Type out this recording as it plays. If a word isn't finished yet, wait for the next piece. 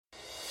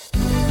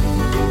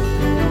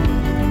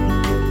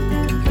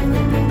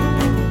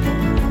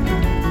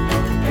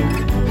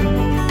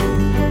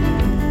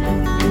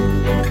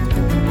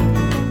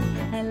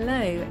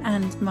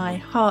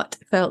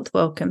heartfelt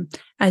welcome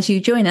as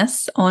you join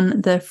us on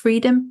the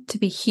Freedom to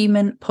be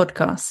Human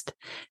podcast.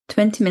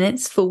 20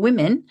 minutes for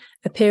women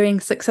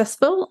appearing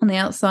successful on the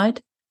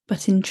outside,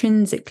 but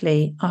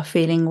intrinsically are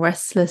feeling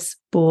restless,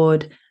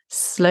 bored,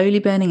 slowly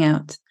burning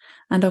out,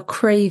 and are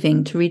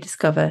craving to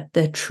rediscover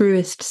their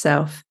truest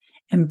self,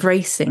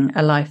 embracing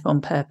a life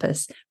on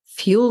purpose,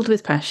 fueled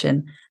with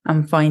passion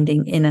and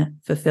finding inner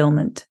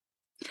fulfillment.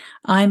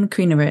 I'm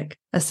Karina Rick,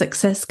 a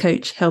success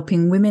coach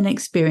helping women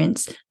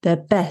experience their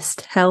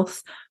best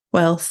health,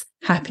 wealth,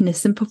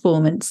 happiness and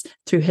performance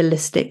through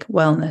holistic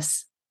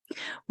wellness.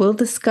 We'll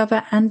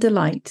discover and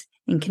delight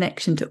in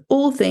connection to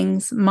all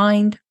things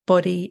mind,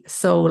 body,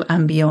 soul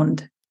and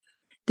beyond.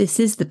 This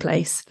is the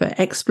place for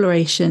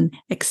exploration,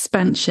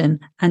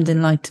 expansion and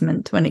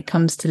enlightenment when it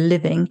comes to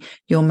living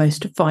your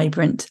most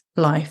vibrant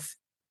life.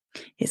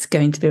 It's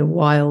going to be a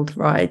wild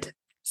ride,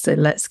 so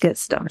let's get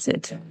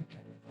started.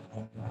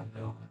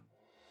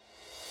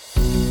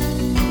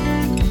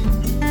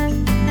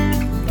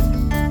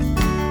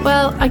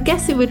 Well, I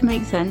guess it would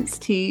make sense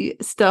to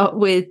start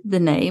with the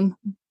name,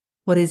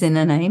 what is in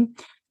a name,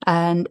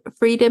 and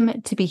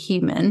freedom to be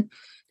human.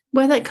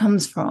 Where that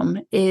comes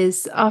from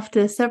is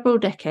after several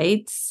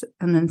decades,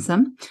 and then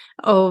some,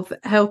 of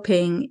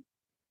helping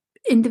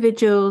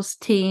individuals,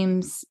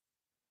 teams,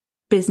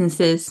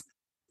 businesses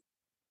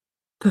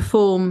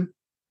perform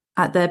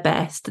at their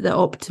best, their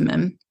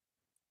optimum.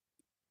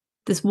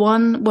 There's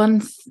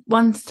one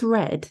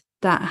thread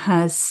that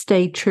has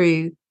stayed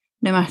true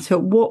no matter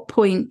at what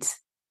point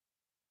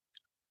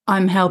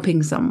I'm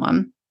helping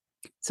someone.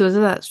 So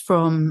whether that's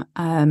from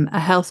a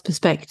health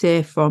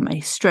perspective, from a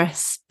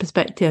stress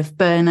perspective,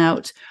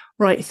 burnout,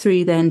 right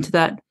through then to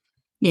that,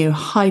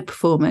 high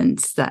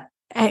performance, that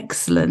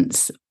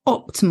excellence,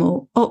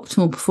 optimal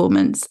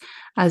performance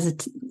as an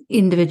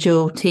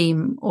individual,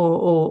 team,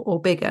 or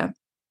bigger.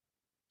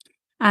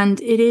 And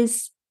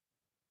it's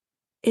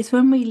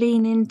when we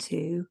lean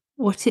into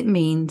what it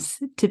means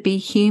to be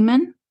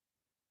human.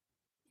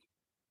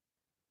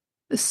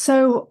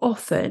 So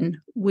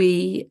often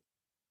we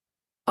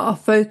are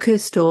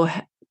focused or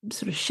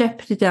sort of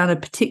shepherded down a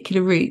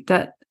particular route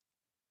that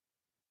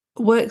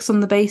works on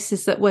the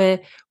basis that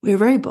we're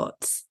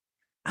robots,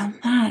 and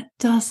that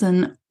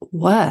doesn't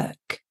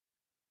work.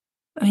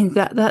 I mean,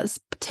 that's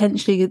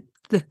potentially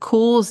the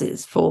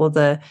causes for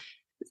the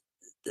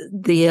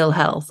ill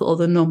health or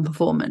the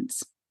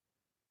non-performance.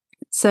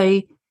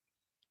 So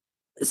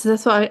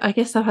that's why I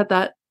guess I've had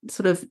that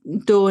sort of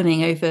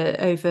dawning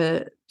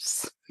over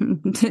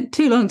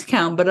too long to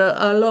count, but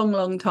a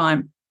long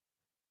time.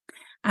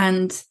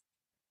 And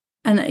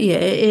yeah,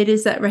 it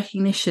is that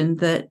recognition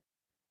that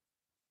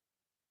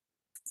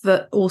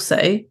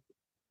also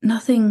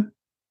nothing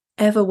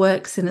ever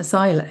works in a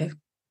silo.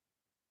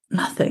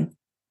 Nothing.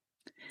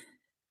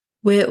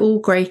 We're all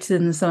greater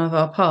than the sum of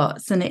our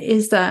parts, and it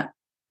is that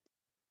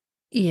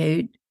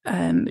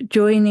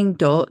joining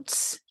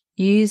dots,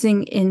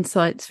 using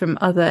insights from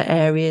other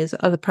areas,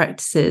 other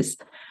practices,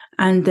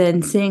 and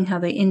then seeing how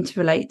they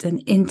interrelate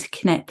and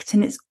interconnect.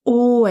 And it's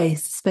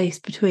always the space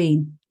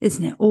between,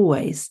 isn't it?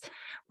 Always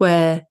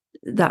where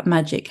that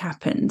magic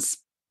happens.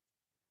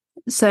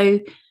 So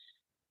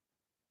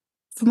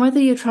from whether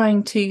you're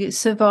trying to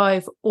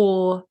survive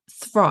or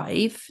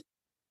thrive,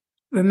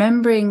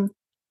 remembering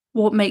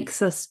what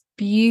makes us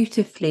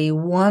beautifully,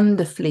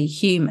 wonderfully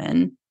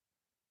human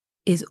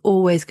is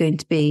always going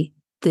to be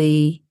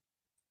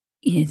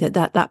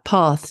that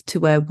path to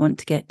where we want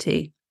to get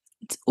to.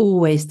 It's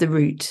always the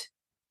route,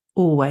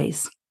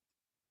 always.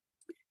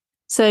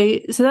 So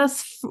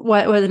that's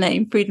where the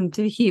name Freedom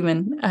to be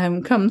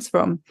Human comes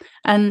from.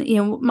 And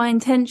my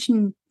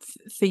intention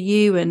for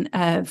you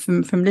and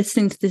from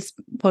listening to this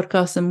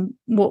podcast and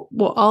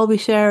what I'll be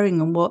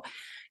sharing and what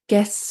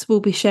guests will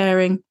be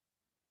sharing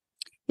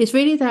is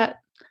really that,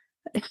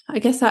 I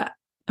guess, that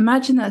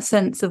imagine that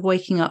sense of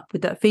waking up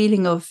with that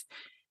feeling of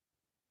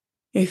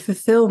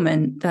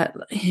fulfillment,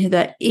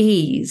 that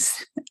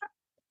ease.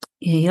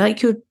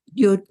 Like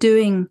you're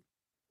doing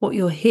what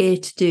you're here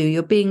to do.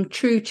 You're being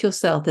true to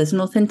yourself. There's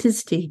an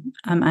authenticity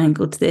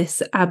angle to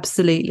this.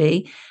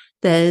 Absolutely.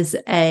 There's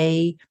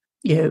a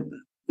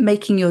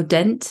making your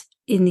dent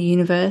in the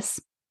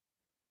universe,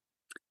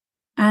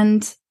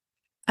 and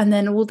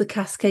then all the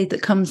cascade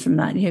that comes from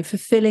that.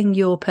 Fulfilling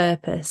your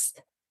purpose,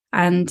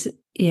 and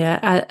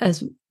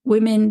as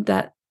women,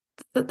 that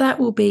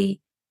will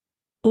be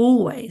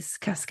always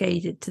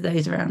cascaded to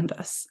those around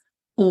us,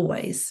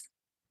 always.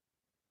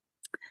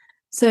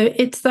 So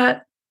it's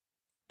that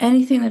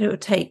anything that it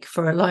would take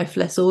for a life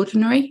less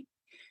ordinary,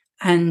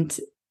 and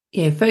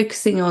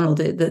focusing on all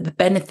the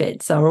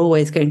benefits are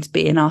always going to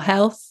be in our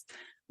health,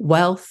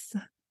 wealth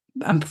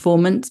and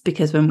performance,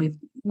 because when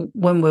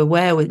we're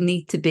where we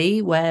need to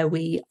be, where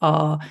we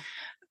are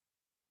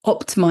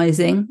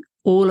optimizing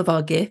all of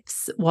our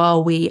gifts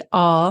while we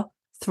are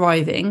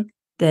thriving,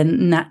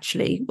 then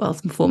naturally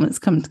wealth and performance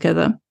come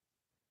together.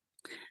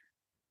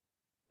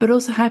 But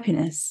also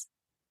happiness.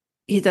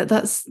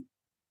 That's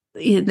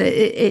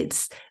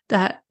it's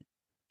that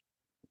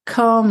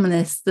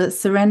calmness, that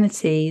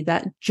serenity,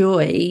 that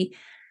joy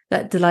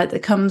that delight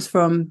that comes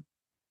from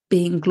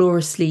being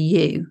gloriously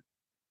you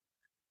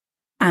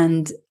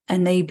and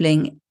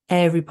enabling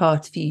every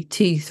part of you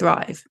to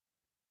thrive.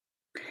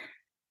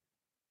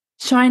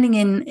 Shining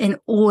in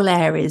all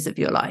areas of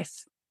your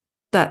life.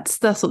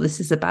 That's what this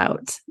is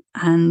about.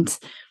 And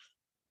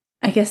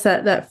I guess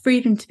that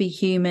freedom to be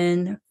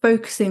human,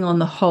 focusing on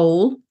the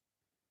whole,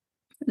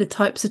 the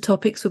types of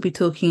topics we'll be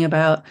talking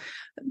about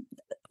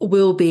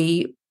will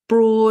be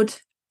broad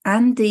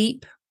and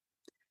deep.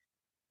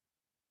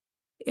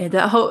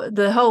 The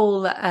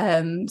whole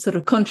sort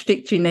of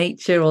contradictory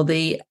nature, or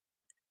the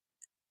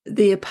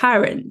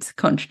apparent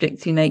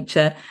contradictory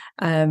nature,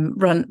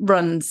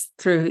 runs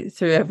through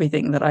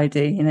everything that I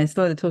do.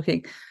 So whether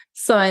talking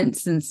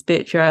science and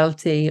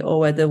spirituality, or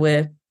whether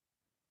we're,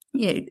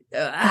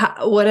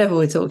 whatever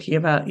we're talking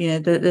about,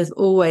 there's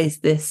always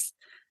this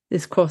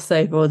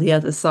crossover or the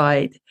other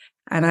side,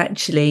 and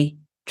actually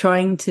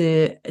trying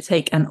to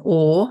take an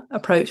or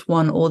approach,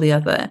 one or the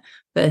other,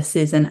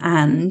 versus an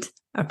and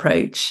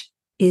approach,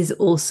 is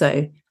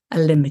also a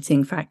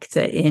limiting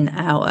factor in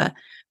our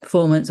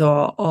performance,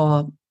 or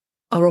our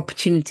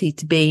opportunity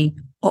to be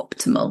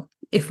optimal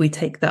if we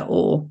take that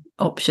or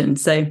option.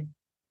 So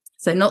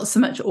not so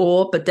much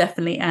or, but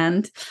definitely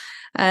and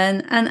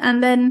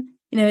then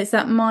it's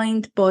that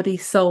mind, body,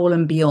 soul,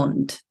 and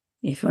beyond,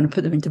 if you want to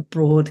put them into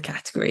broad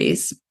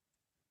categories.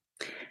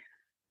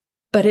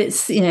 But it's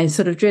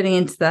sort of drilling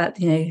into that.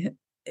 You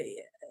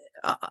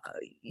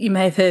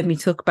may have heard me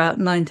talk about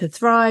 9 to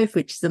Thrive,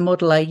 which is a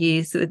model I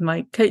use with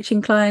my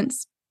coaching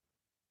clients.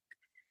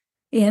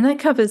 And that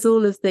covers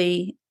all of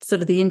the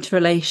sort of the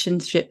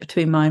interrelationship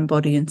between mind,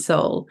 body, and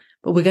soul.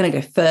 But we're going to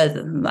go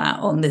further than that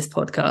on this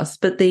podcast.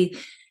 But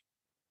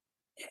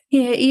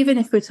even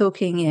if we're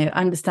talking,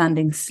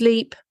 understanding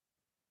sleep,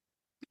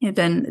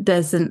 then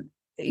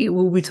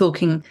we'll be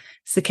talking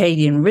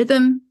circadian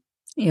rhythm.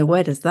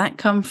 Where does that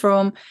come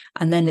from?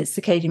 And then it's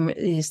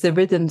the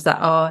rhythms that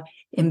are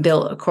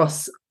inbuilt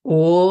across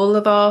all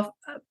of our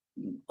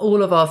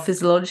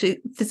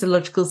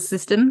physiological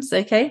systems.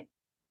 Okay.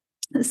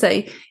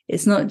 So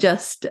it's not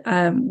just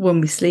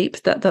when we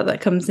sleep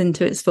that comes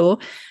into its fore.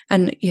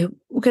 And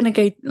we're going to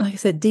go, like I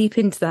said, deep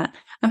into that.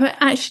 And we're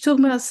actually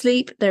talking about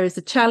sleep. There is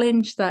a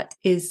challenge that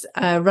is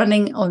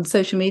running on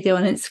social media,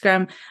 on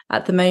Instagram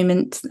at the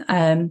moment,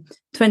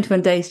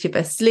 21 days to your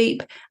best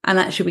sleep. And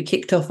actually we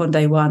kicked off on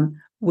day 1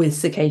 with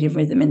circadian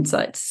rhythm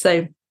insights.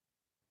 So,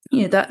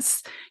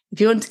 that's,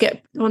 if you want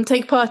to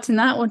take part in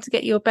that, want to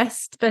get your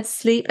best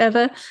sleep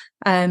ever,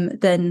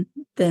 then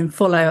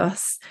follow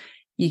us.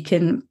 You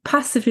can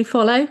passively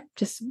follow,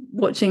 just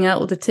watching out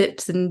all the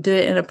tips and do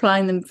it and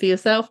applying them for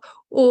yourself.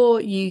 Or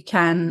you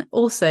can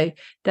also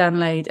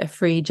download a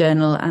free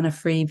journal and a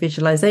free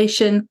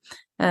visualization,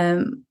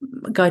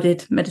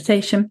 guided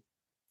meditation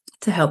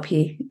to help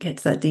you get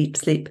to that deep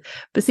sleep.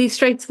 But see,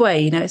 straight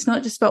away, it's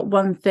not just about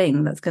one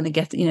thing that's going to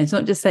get, it's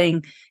not just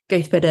saying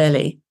go to bed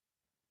early,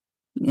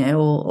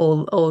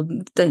 or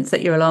don't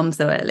set your alarm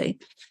so early.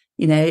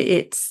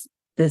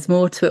 There's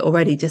more to it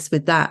already, just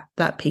with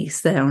that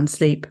piece there on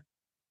sleep.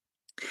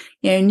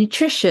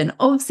 Nutrition.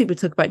 Obviously, we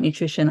talk about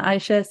nutrition. I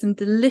share some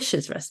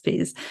delicious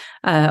recipes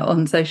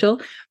on social,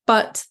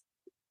 but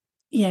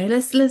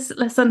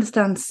let's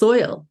understand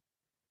soil.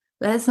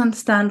 Let's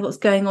understand what's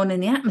going on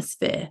in the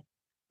atmosphere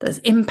that's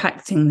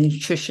impacting the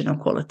nutritional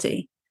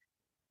quality.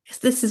 Because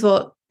this is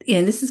what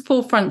this is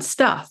forefront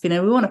stuff. We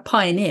want to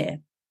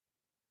pioneer.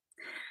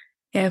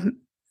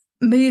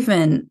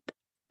 Movement.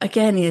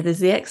 Again, there's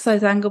the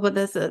exercise angle, but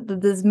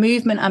there's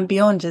movement and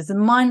beyond. There's a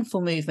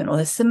mindful movement, or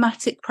there's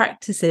somatic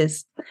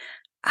practices.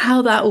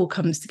 How that all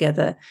comes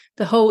together,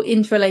 the whole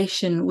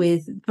interrelation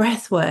with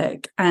breath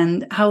work,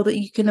 and how that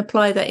you can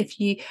apply that if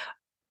you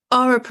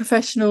are a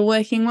professional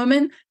working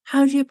woman.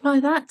 How do you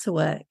apply that to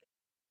work?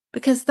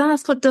 Because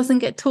that's what doesn't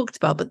get talked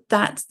about, but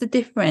that's the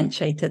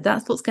differentiator.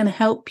 That's what's going to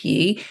help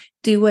you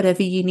do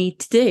whatever you need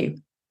to do.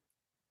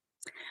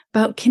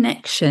 About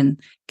connection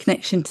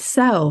to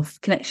self,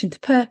 connection to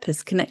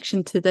purpose,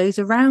 connection to those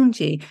around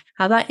you,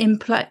 how that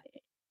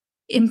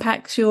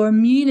impacts your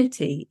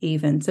immunity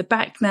even. So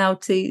back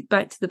to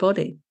the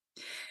body.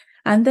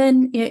 And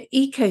then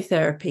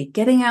ecotherapy,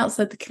 getting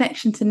outside, the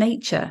connection to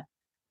nature.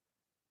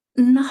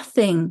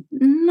 Nothing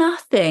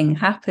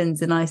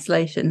happens in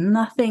isolation.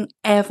 Nothing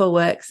ever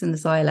works in the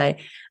silo.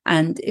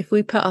 And if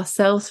we put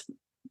ourselves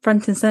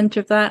front and center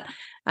of that,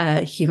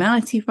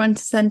 humanity front and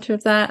center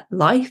of that,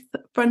 life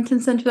front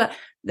and center of that,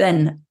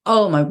 then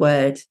oh my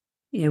word,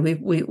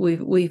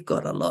 we've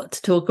got a lot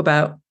to talk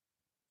about.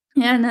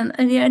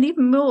 And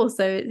even more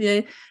so,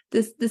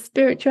 the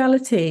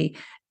spirituality,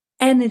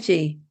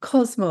 energy,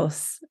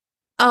 cosmos.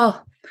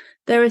 Oh,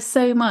 there is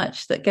so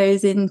much that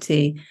goes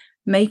into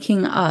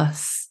making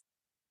us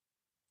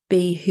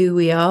be who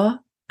we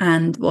are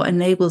and what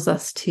enables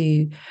us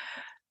to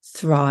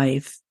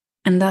thrive.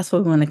 And that's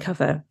what we want to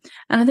cover.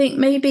 And I think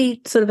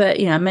maybe sort of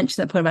I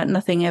mentioned that point about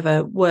nothing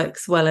ever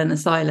works well in a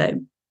silo.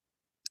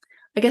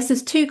 I guess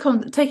there's two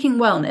taking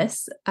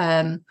wellness,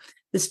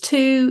 there's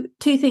two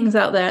things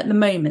out there at the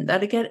moment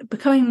that are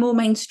becoming more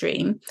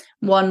mainstream,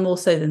 one more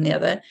so than the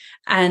other,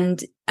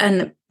 and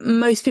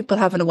most people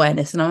have an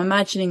awareness. And I'm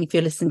imagining if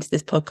you're listening to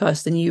this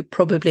podcast, then you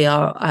probably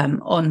are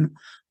on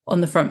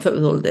the front foot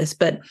with all of this.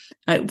 But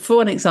for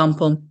one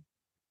example,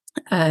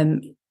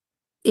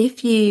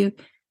 if you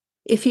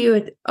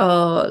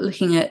are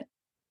looking at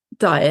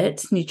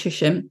diet,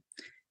 nutrition,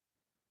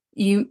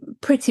 you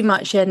pretty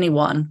much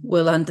anyone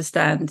will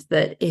understand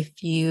that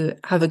if you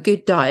have a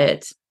good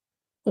diet,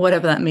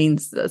 whatever that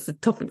means, that's a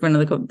topic for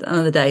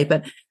another day,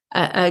 but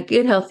a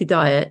good healthy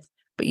diet,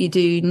 but you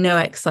do no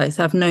exercise,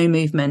 have no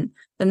movement,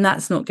 then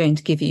that's not going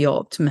to give you your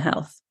optimum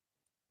health.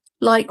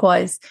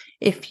 Likewise,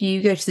 if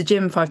you go to the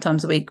gym 5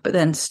 times a week, but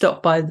then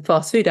stop by the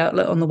fast food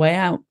outlet on the way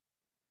out,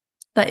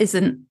 that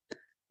isn't,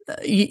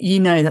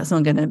 that's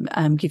not going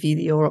to give you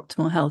your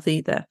optimal health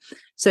either.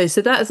 So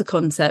that is a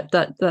concept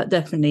that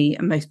definitely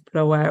most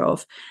people are aware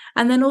of.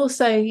 And then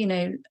also,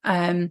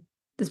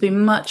 there's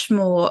been much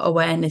more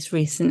awareness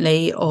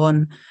recently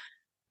on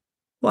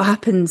what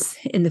happens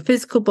in the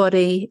physical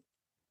body,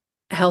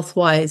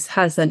 health-wise,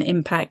 has an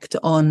impact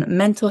on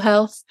mental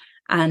health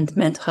and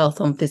mental health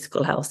on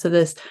physical health.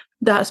 So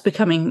that's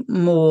becoming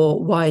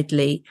more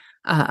widely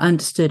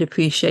understood,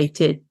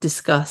 appreciated,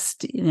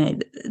 discussed.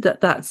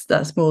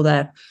 That's more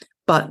there.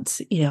 But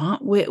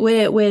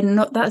we're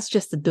not. That's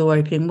just the door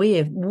opening.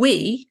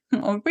 We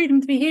on Freedom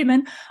to be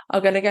Human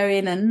are going to go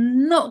in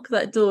and knock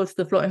that door to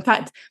the floor. In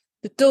fact,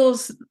 the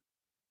door's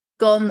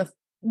gone, the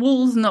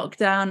walls knocked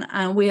down,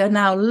 and we are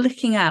now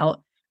looking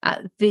out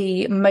at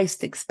the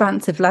most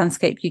expansive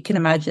landscape you can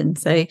imagine.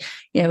 So,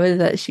 whether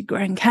that's your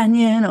Grand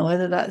Canyon, or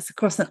whether that's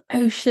across an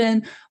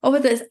ocean, or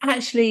whether it's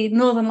actually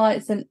Northern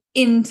Lights and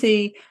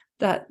into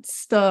that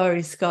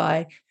starry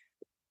sky,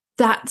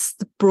 that's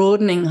the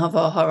broadening of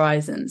our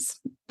horizons.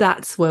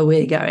 That's where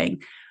we're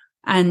going.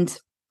 And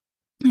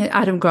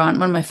Adam Grant,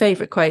 one of my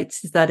favorite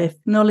quotes, is that if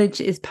knowledge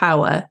is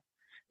power,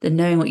 then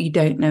knowing what you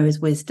don't know is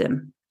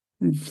wisdom.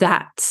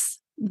 That's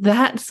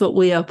what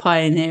we are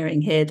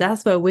pioneering here.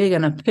 That's where we're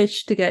going to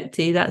push to get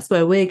to. That's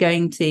where we're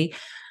going to,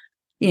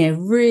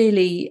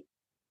 really,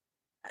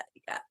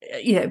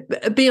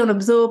 be on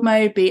absorb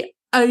mode, be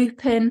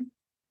open.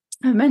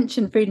 I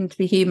mentioned Freedom to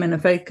be Human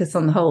and Focus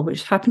on the Whole,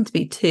 which happen to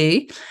be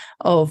 2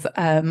 of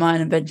mine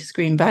and Venture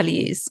Green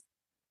values.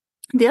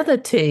 The other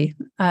 2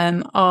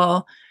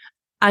 are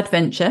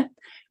adventure,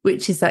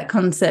 which is that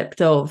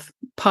concept of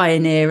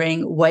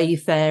pioneering,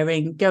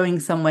 wayfaring, going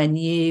somewhere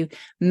new.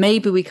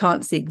 Maybe we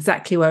can't see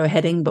exactly where we're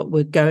heading, but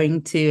we're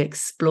going to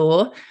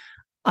explore.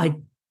 I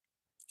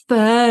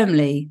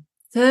fervently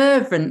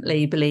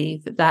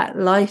believe that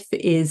life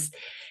is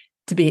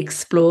to be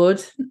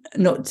explored,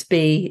 not to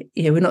be,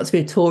 we're not to be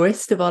a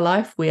tourist of our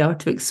life. We are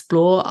to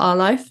explore our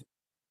life.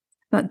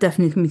 That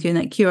definitely comes through in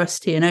that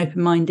curiosity and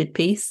open-minded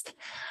piece.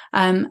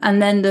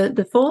 And then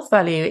the 4th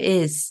value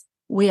is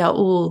we are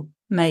all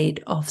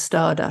made of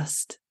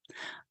stardust.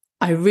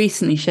 I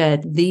recently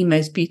shared the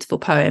most beautiful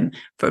poem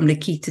from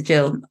Lakita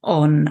Jill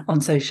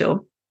on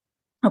social.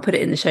 I'll put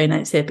it in the show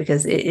notes here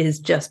because it is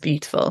just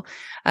beautiful,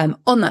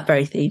 on that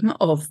very theme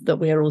of that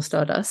we are all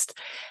stardust.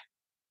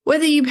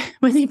 Whether you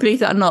believe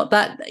that or not,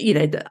 that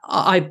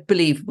I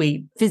believe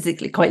we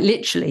physically, quite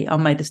literally, are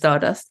made of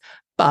stardust.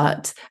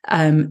 But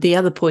the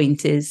other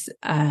point is,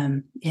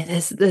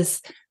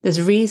 there's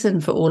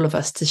reason for all of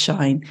us to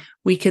shine.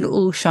 We can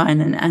all shine,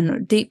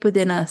 and deep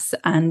within us,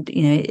 and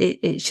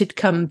it should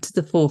come to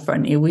the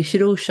forefront. We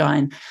should all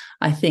shine.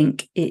 I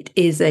think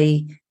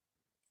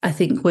I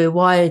think we're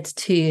wired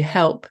to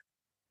help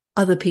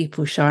other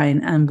people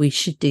shine, and we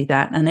should do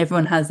that. And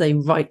everyone has a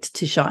right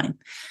to shine.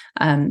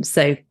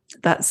 So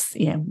that's,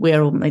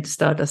 we're all made of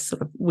stardust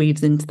sort of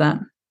weaves into that.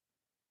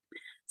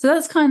 So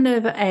that's kind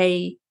of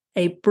a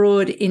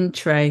broad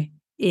intro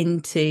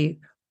into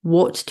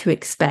what to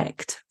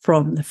expect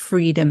from the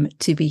Freedom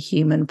to be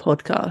Human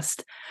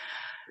podcast.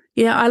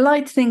 I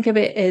like to think of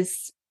it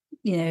as,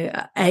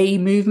 a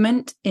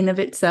movement in of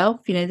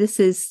itself. This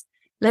is,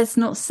 let's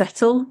not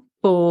settle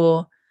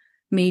for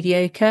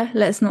mediocre.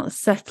 Let's not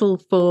settle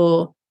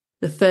for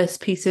the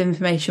first piece of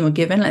information we're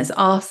given. Let's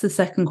ask the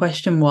second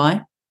question,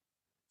 why?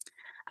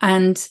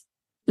 And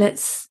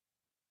let's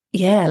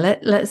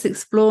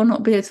explore,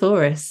 not be a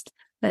tourist.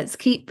 Let's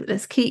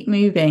keep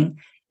moving.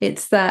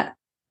 It's that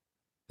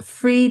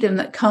freedom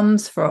that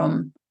comes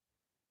from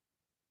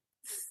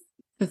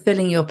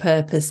fulfilling your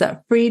purpose,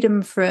 that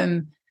freedom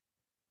from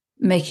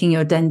making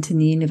your dent in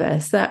the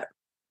universe, that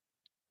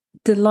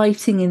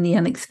delighting in the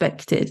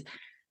unexpected.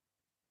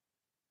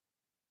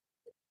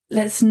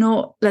 Let's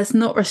not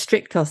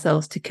restrict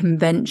ourselves to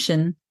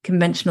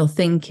conventional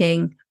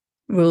thinking,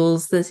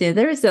 rules.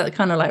 There is that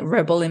kind of like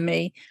rebel in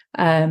me,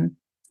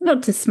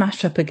 not to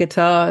smash up a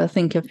guitar, I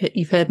think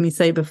you've heard me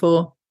say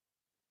before,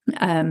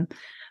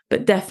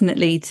 but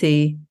definitely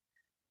to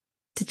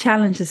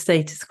challenge the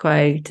status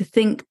quo, to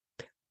think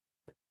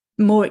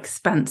more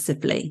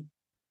expansively.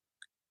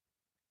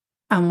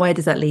 And where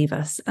does that leave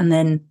us? And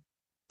then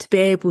to be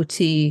able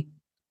to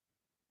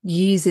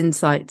use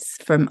insights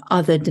from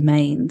other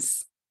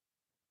domains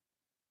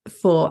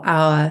for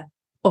our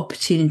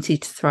opportunity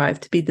to thrive,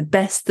 to be the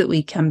best that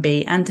we can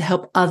be, and to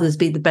help others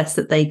be the best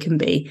that they can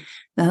be.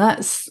 Now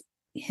that's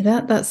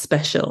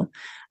special,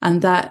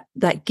 and that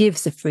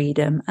gives a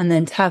freedom. And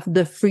then to have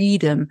the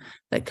freedom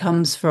that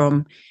comes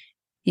from,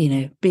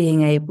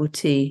 being able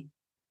to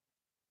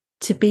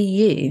be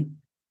you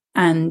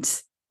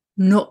and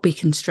not be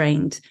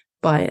constrained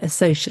by a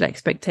social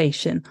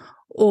expectation.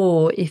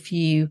 Or if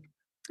you,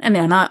 and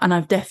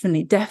I've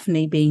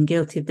definitely been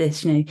guilty of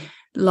this,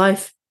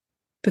 life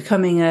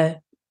becoming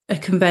a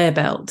conveyor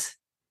belt,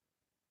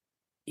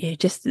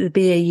 just the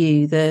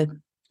BAU,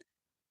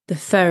 the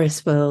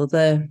Ferris wheel,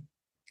 the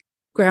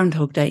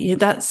Groundhog Day.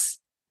 That's,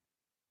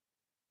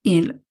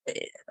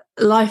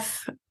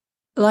 life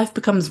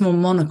becomes more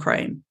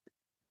monochrome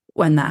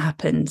when that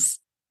happens,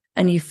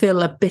 and you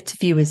feel a bit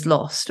of you is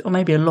lost, or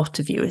maybe a lot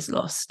of you is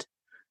lost.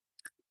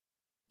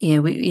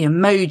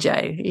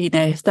 Mojo,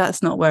 if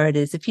that's not where it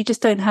is, if you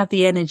just don't have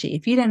the energy,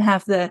 if you don't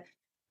have the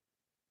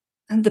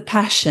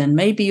passion,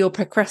 maybe you're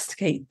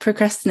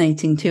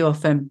procrastinating too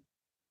often.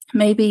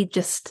 Maybe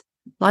just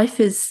life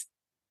is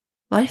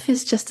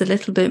just a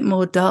little bit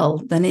more dull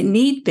than it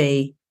need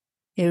be.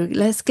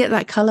 Let's get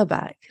that color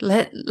back.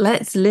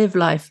 Let's live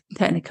life in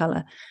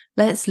Technicolor.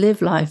 Let's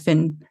live life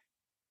in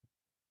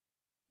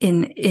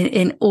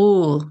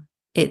all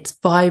its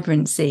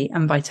vibrancy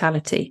and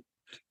vitality.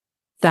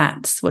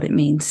 That's what it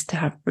means to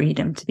have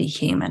freedom, to be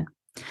human.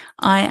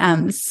 I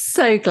am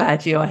so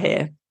glad you are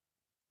here,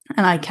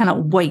 and I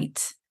cannot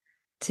wait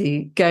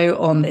to go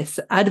on this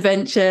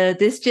adventure,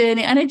 this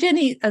journey. I know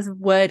journey as a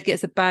word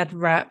gets a bad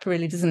rap,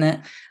 really, doesn't it?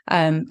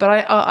 But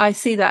I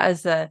see that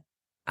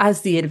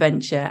as the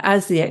adventure,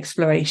 as the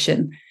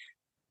exploration,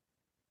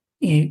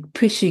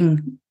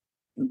 pushing,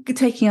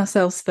 taking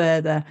ourselves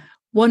further,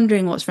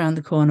 wondering what's around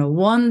the corner,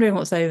 wondering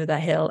what's over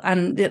that hill,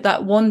 and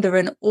that wonder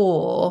and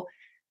awe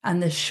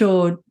and the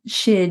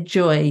sheer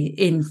joy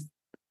in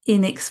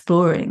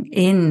exploring,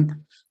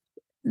 in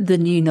the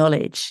new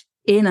knowledge,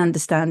 in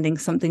understanding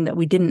something that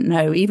we didn't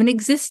know even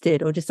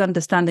existed, or just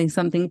understanding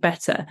something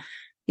better.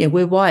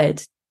 We're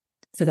wired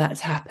for that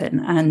to happen.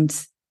 And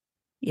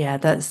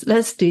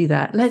let's do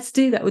that. Let's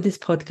do that with this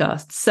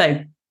podcast.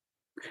 So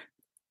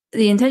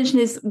the intention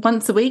is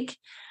once a week.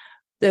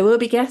 There will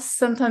be guests.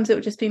 Sometimes it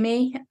will just be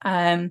me.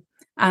 And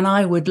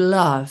I would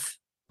love,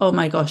 oh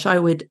my gosh, I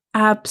would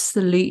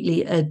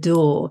absolutely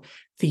adore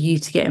for you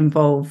to get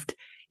involved.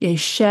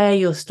 Share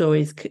your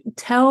stories.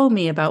 Tell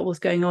me about what's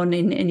going on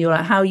in your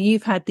life, how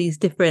you've had these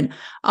different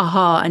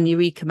aha and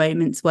eureka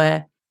moments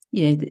where,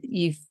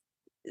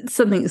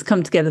 something has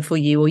come together for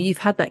you, or you've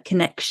had that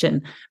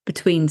connection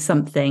between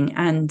something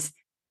and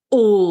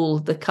all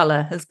the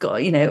color has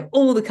got,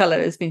 all the color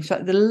has been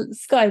shut. The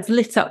sky's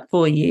lit up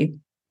for you.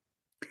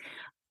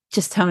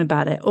 Just tell me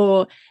about it,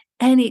 or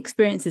any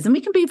experiences. And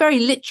we can be very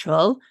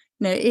literal.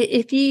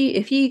 If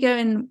you go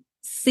and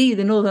see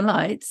the Northern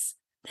Lights,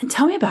 then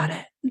tell me about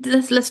it.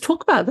 Let's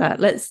talk about that.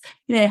 Let's,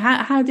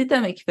 how did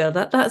that make you feel?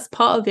 That's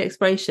part of the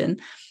exploration.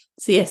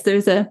 So yes, there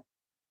is a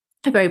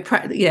very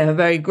practical, a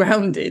very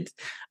grounded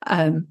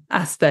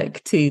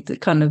aspect to the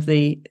kind of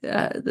the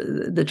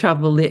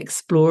travel, the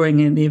exploring,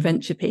 and the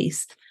adventure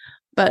piece.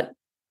 But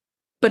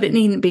it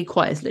needn't be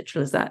quite as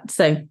literal as that.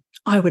 So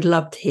I would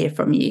love to hear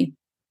from you.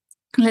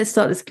 Let's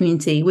start this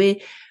community.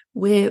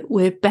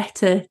 We're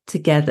better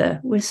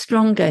together. We're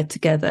stronger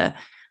together,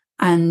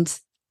 and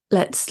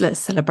let's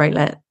celebrate.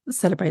 Let's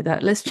celebrate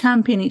that. Let's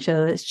champion each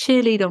other. Let's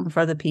cheerlead on for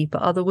other people,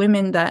 other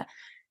women that,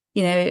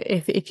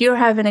 if you're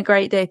having a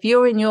great day, if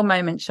you're in your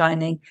moment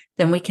shining,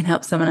 then we can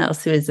help someone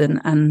else who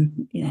isn't.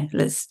 And,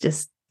 let's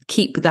just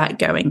keep that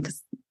going,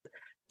 because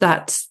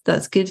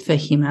that's good for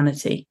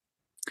humanity.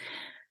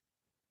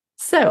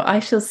 So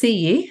I shall see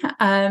you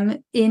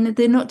in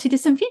the not too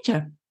distant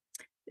future.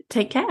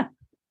 Take care.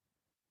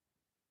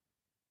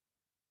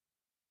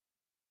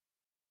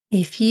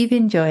 If you've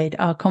enjoyed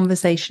our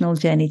conversational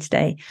journey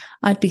today,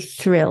 I'd be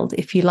thrilled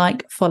if you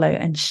follow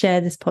and share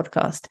this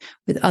podcast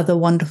with other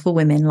wonderful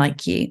women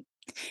like you.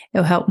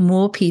 It'll help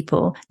more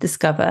people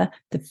discover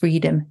the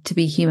Freedom to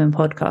Be Human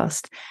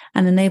podcast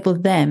and enable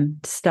them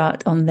to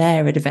start on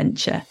their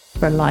adventure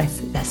for a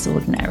life less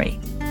ordinary.